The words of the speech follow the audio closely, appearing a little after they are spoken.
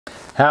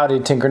Howdy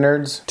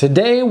Tinkernerds.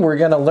 Today we're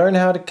going to learn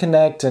how to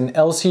connect an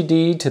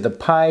LCD to the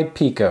Pi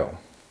Pico.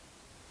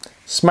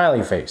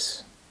 Smiley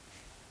face.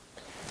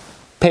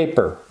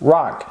 Paper,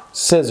 rock,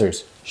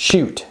 scissors,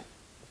 shoot.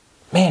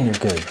 Man, you're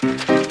good.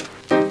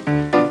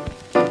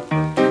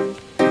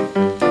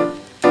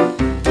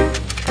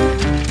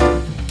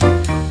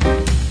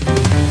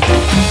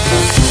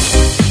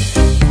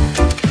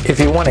 If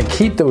you want to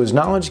keep those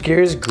knowledge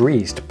gears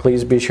greased,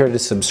 please be sure to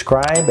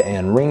subscribe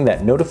and ring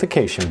that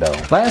notification bell.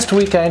 Last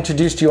week I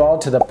introduced you all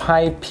to the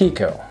Pi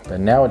Pico, but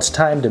now it's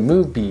time to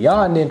move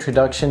beyond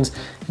introductions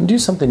and do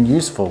something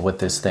useful with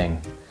this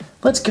thing.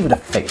 Let's give it a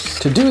face.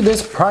 To do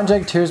this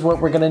project, here's what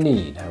we're gonna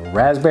need. A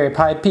Raspberry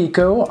Pi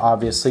Pico,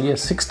 obviously a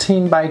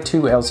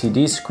 16:2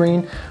 LCD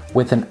screen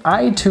with an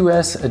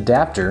I2C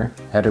adapter,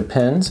 header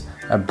pins,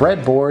 a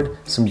breadboard,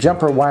 some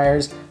jumper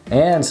wires,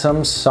 and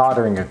some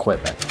soldering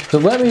equipment. So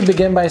let me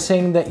begin by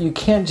saying that you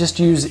can't just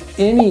use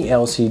any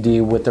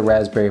LCD with the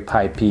Raspberry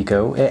Pi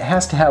Pico. It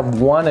has to have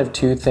one of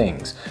two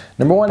things.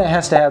 Number one, it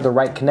has to have the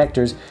right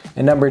connectors,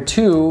 and number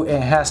two,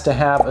 it has to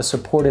have a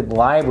supported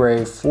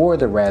library for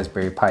the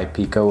Raspberry Pi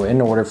Pico in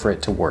order for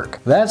it to work.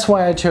 That's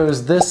why I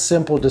chose this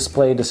simple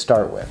display to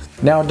start with.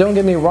 Now don't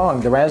get me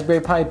wrong, the Raspberry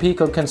Pi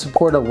Pico can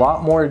support a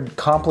lot more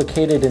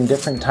complicated and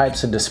different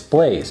types of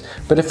displays,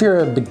 but if you're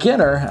a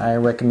beginner, I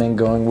recommend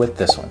going with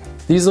this one.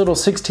 These little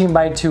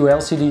 16:2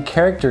 LCD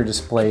character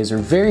displays are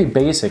very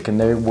basic, and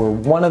they were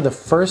one of the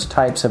first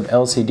types of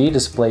LCD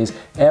displays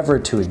ever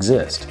to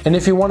exist. And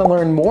if you want to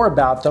learn more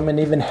about them and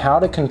even how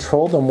to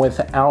control them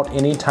without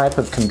any type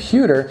of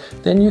computer,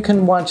 then you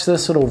can watch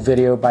this little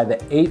video by the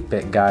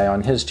 8-bit guy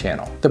on his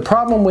channel. The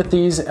problem with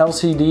these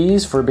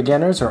LCDs for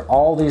beginners are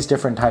all these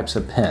different types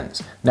of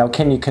pins. Now,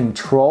 can you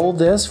control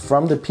this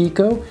from the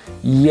Pico?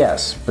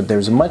 Yes, but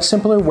there's a much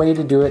simpler way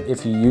to do it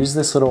if you use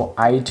this little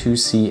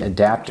I2C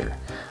adapter.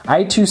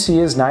 I2C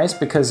is nice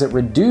because it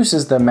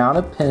reduces the amount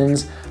of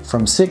pins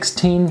from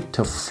 16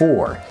 to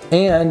 4,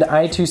 and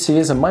I2C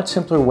is a much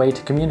simpler way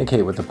to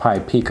communicate with the Pi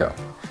Pico.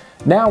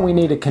 Now we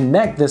need to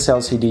connect this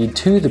LCD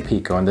to the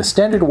Pico, and the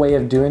standard way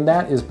of doing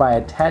that is by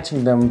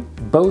attaching them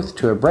both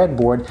to a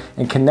breadboard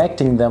and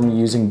connecting them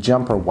using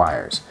jumper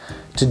wires.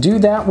 To do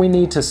that, we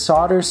need to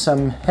solder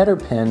some header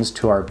pins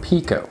to our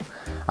Pico.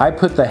 I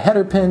put the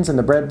header pins in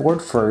the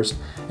breadboard first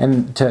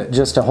and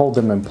just to hold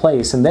them in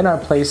place, and then I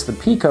placed the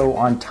Pico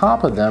on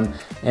top of them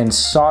and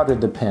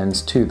soldered the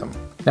pins to them.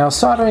 Now,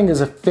 soldering is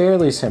a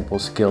fairly simple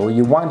skill.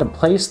 You want to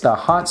place the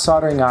hot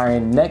soldering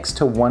iron next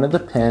to one of the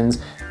pins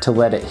to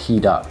let it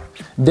heat up.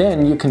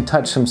 Then you can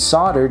touch some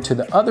solder to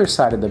the other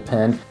side of the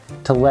pin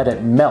to let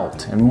it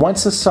melt. And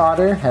once the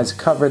solder has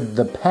covered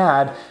the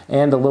pad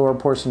and the lower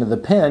portion of the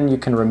pin, you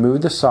can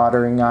remove the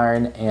soldering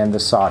iron and the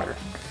solder.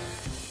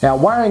 Now,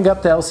 wiring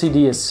up the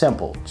LCD is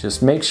simple.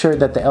 Just make sure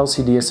that the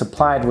LCD is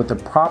supplied with the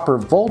proper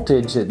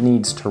voltage it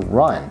needs to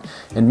run.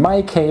 In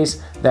my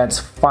case, that's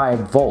 5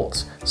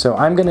 volts. So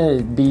I'm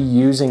gonna be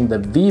using the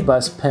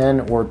V-bus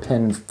pin or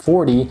pin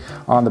 40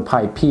 on the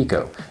Pi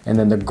Pico. And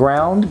then the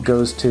ground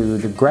goes to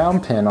the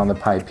ground pin on the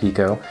Pi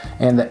Pico,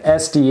 and the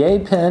SDA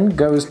pin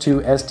goes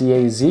to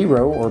SDA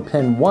 0 or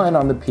pin 1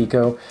 on the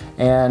Pico,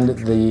 and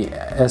the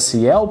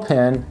SCL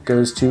pin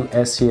goes to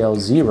SCL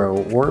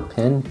 0 or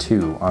pin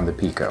 2 on the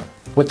Pico.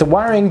 With the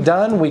wiring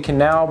done, we can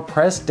now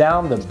press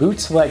down the boot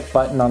select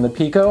button on the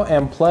Pico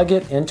and plug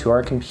it into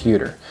our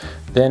computer.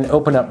 Then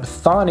open up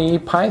Thonny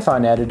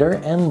Python editor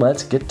and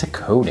let's get to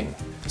coding.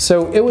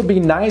 So it would be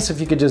nice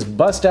if you could just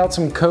bust out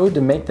some code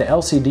to make the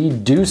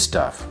LCD do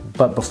stuff.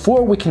 But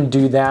before we can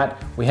do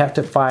that, we have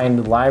to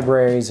find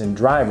libraries and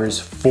drivers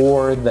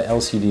for the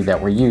LCD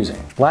that we're using.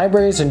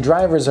 Libraries and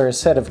drivers are a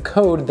set of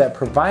code that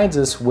provides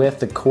us with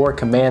the core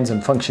commands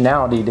and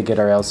functionality to get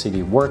our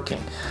LCD working.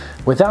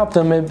 Without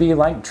them, it'd be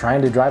like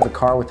trying to drive a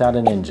car without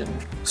an engine.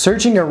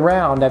 Searching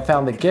around, I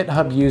found that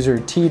GitHub user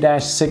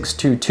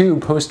T-622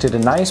 posted a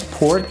nice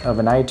port of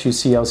an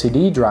I2C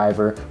LCD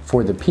driver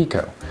for the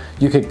Pico.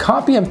 You could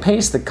copy and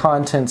paste the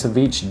contents of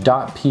each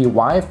 .py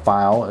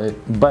file,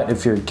 but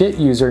if you're a Git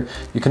user,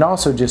 you can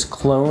also just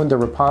clone the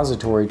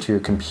repository to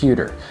your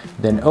computer.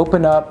 Then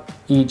open up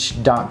each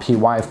 .py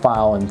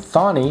file in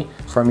Thonny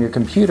from your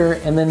computer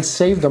and then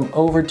save them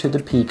over to the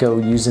Pico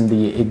using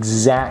the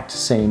exact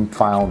same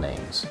file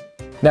names.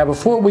 Now,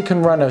 before we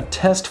can run a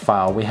test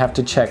file, we have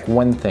to check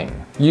one thing.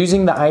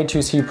 Using the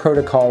I2C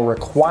protocol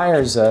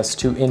requires us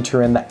to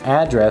enter in the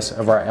address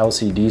of our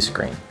LCD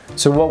screen.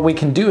 So what we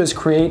can do is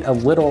create a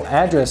little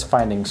address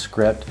finding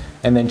script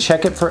and then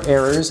check it for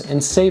errors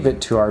and save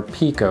it to our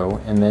Pico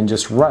and then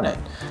just run it.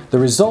 The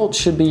result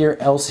should be your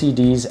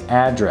LCD's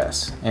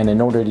address, and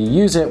in order to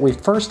use it, we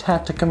first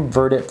have to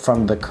convert it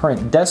from the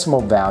current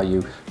decimal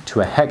value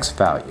to a hex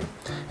value.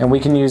 And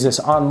we can use this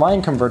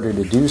online converter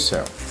to do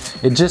so.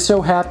 It just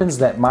so happens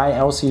that my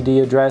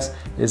LCD address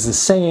is the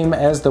same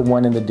as the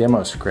one in the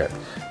demo script.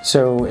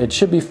 So it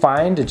should be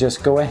fine to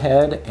just go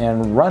ahead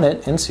and run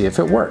it and see if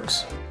it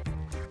works.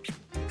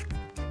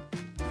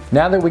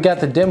 Now that we got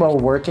the demo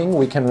working,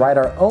 we can write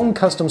our own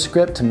custom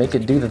script to make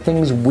it do the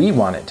things we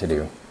want it to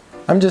do.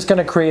 I'm just going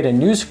to create a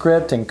new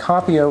script and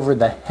copy over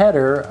the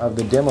header of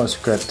the demo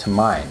script to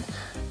mine.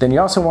 Then you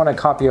also want to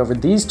copy over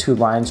these two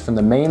lines from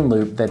the main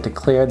loop that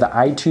declare the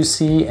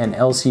I2C and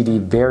LCD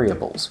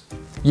variables.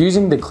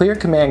 Using the clear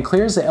command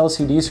clears the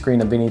LCD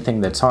screen of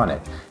anything that's on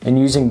it, and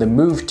using the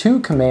move to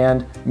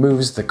command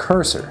moves the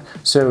cursor.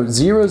 So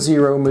 0,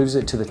 0 moves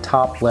it to the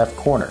top left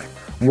corner.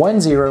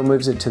 1, 0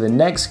 moves it to the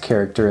next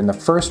character in the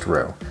first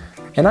row.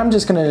 And I'm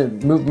just going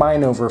to move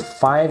mine over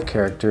 5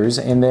 characters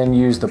and then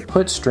use the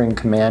put string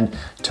command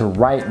to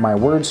write my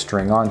word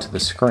string onto the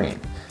screen.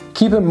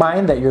 Keep in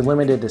mind that you're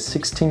limited to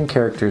 16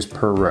 characters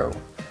per row.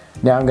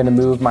 Now I'm going to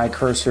move my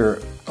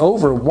cursor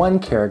over 1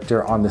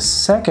 character on the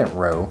second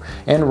row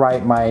and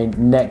write my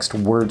next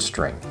word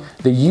string.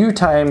 The U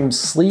times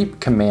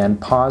sleep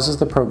command pauses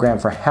the program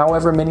for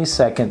however many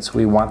seconds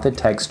we want the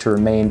text to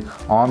remain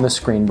on the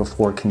screen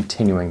before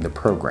continuing the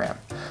program.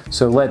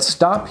 So let's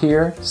stop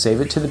here,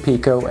 save it to the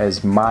Pico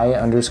as my_lcd.py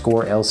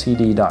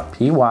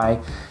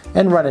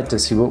and run it to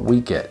see what we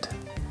get.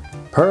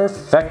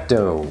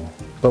 Perfecto!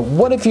 But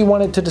what if you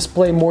wanted to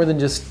display more than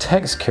just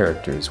text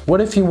characters?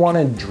 What if you want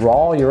to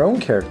draw your own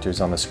characters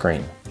on the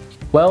screen?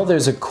 Well,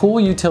 there's a cool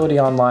utility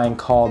online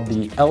called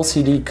the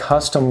LCD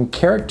Custom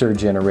Character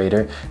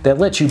Generator that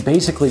lets you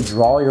basically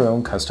draw your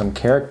own custom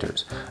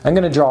characters. I'm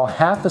going to draw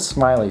half a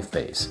smiley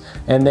face,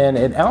 and then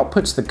it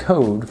outputs the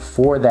code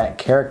for that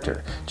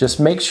character.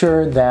 Just make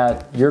sure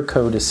that your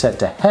code is set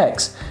to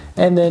hex,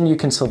 and then you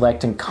can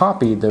select and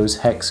copy those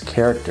hex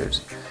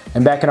characters.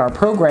 And back in our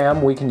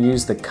program, we can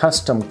use the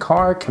custom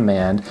car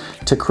command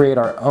to create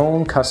our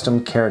own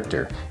custom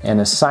character and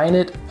assign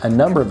it a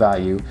number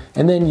value,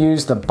 and then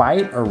use the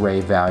byte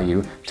array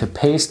value to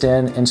paste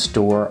in and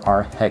store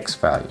our hex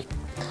value.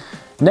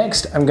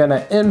 Next, I'm going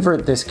to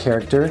invert this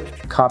character,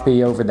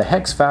 copy over the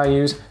hex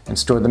values, and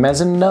store them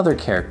as another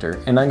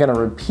character. And I'm going to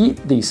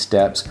repeat these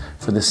steps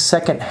for the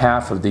second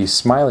half of these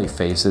smiley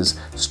faces,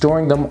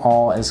 storing them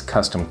all as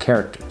custom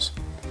characters.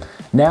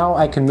 Now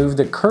I can move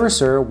the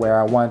cursor where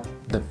I want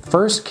the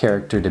first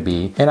character to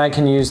be, and I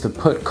can use the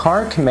put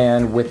car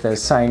command with the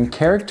assigned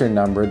character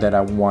number that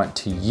I want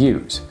to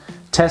use.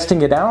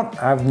 Testing it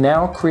out, I've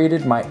now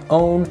created my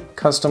own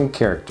custom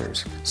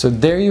characters. So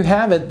there you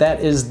have it.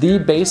 That is the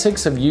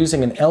basics of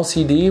using an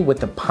LCD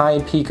with the Pi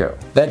Pico.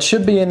 That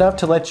should be enough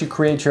to let you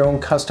create your own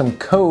custom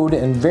code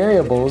and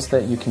variables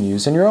that you can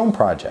use in your own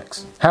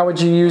projects. How would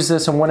you use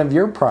this in one of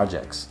your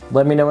projects?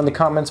 Let me know in the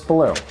comments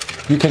below.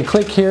 You can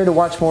click here to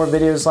watch more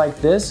videos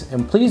like this,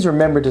 and please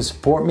remember to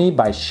support me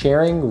by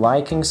sharing,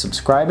 liking,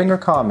 subscribing, or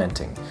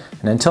commenting.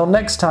 And until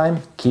next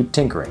time, keep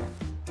tinkering.